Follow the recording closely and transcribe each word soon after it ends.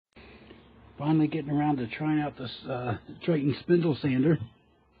Finally getting around to trying out this Triton spindle sander.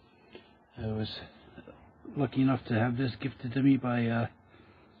 I was lucky enough to have this gifted to me by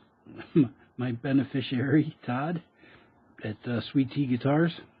my beneficiary, Todd, at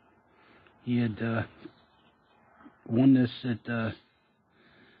SweetTGuitars. He had won this at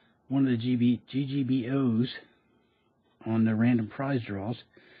one of the GGBOs on the random prize draws,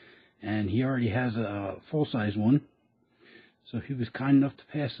 and he already has a full-size one. So he was kind enough to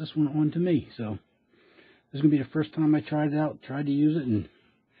pass this one on to me. So this is going to be the first time I tried it out, tried to use it, and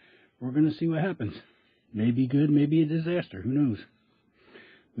we're going to see what happens. Maybe good, maybe a disaster. Who knows?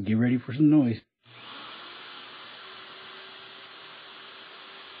 But get ready for some noise.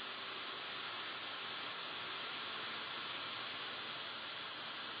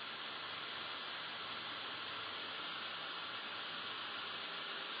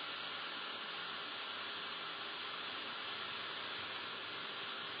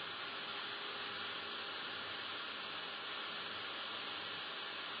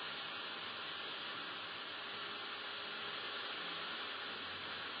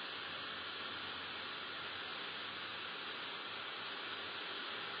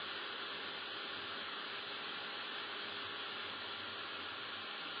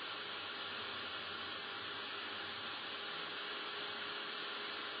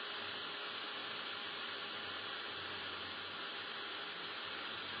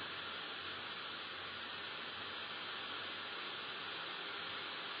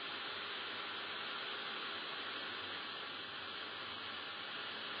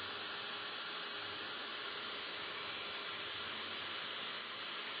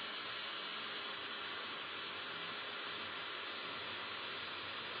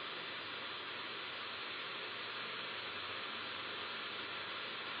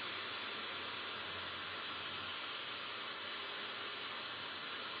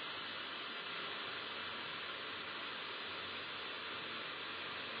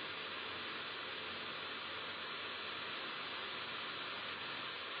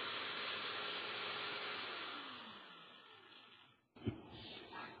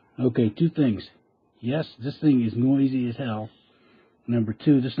 Okay, two things. Yes, this thing is noisy as hell. Number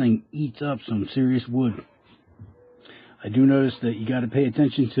two, this thing eats up some serious wood. I do notice that you got to pay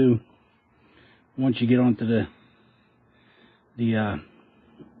attention to once you get onto the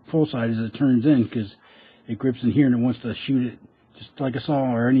full side as it turns in, because it grips in here and it wants to shoot it just like a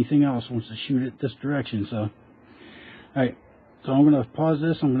saw or anything else, wants to shoot it this direction. So, alright, so I'm going to pause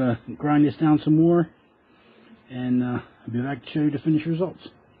this. I'm going to grind this down some more, and I'll be back to show you the finished results.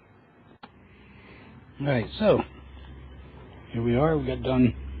 Alright, so here we are. We got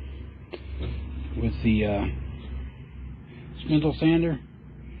done with the spindle sander,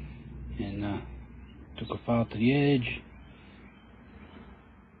 and took a file to the edge,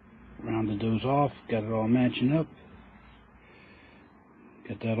 rounded those off, got it all matching up,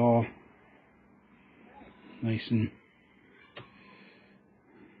 got that all nice and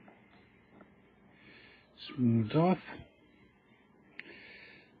smoothed off.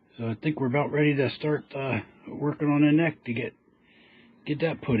 So I think we're about ready to start working on the neck to get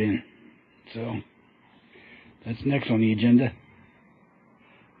that put in. So that's next on the agenda.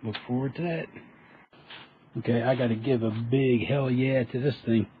 Look forward to that. Okay, I got to give a big hell yeah to this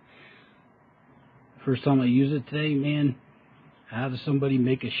thing. First time I use it today, man. How does somebody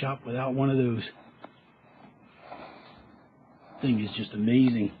make a shop without one of those? Thing is just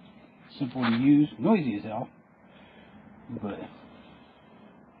amazing. Simple to use, noisy as hell, but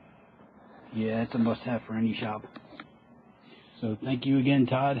yeah, it's a must-have for any shop. So thank you again,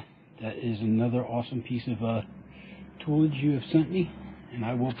 Todd. That is another awesome piece of toolage you have sent me, and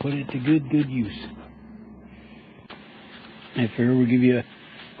I will put it to good use. I figure we'll give you a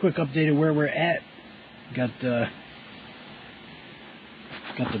quick update of where we're at. Got the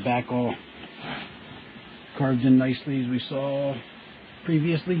back all carved in nicely as we saw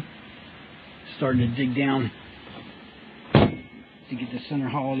previously. Starting to dig down to get the center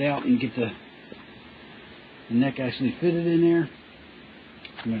hollowed out and get the neck actually fitted in there.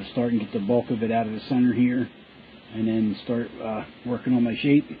 I'm going to start and get the bulk of it out of the center here, and then start working on my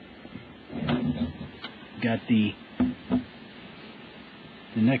shape. Got the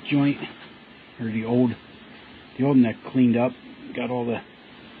neck joint, or the old neck cleaned up. Got all the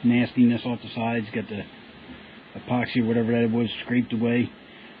nastiness off the sides. Got the epoxy or whatever that was scraped away.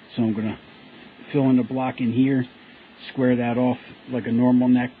 So I'm going to fill in the block in here, square that off like a normal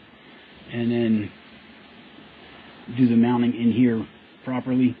neck, and then do the mounting in here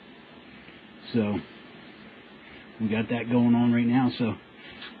properly. So we got that going on right now. So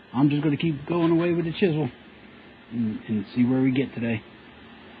I'm just going to keep going away with the chisel and see where we get today.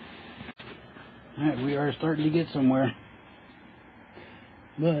 Alright, we are starting to get somewhere.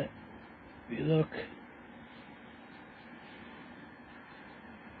 But, if you look,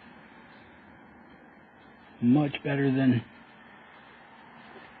 much better than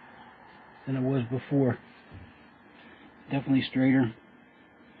it was before. Definitely straighter.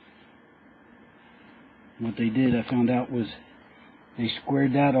 What they did, I found out, was they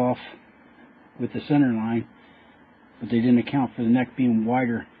squared that off with the center line, but they didn't account for the neck being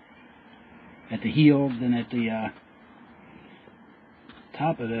wider at the heel than at the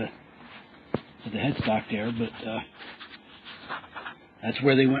top of the headstock there. But that's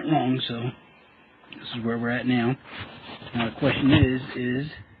where they went wrong. So this is where we're at now. Now the question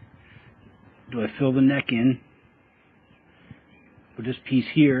is do I fill the neck in with this piece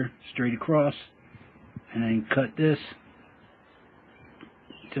here straight across, and then cut this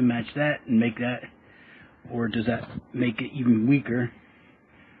to match that and make that, or does that make it even weaker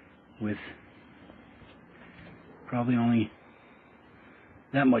with probably only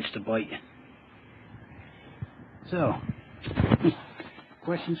that much to bite? So,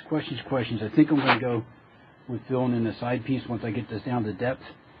 questions. I think I'm going to go with filling in the side piece once I get this down to depth.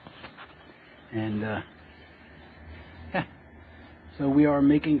 And yeah, so we are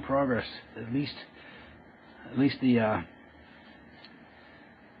making progress. At least the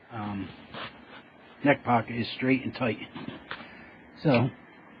neck pocket is straight and tight. So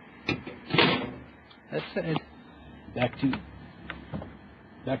that said, back to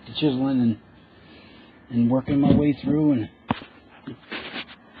chiseling and working my way through, and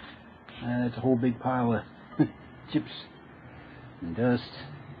it's a whole big pile of chips and dust,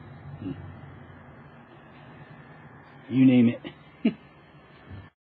 and you name it.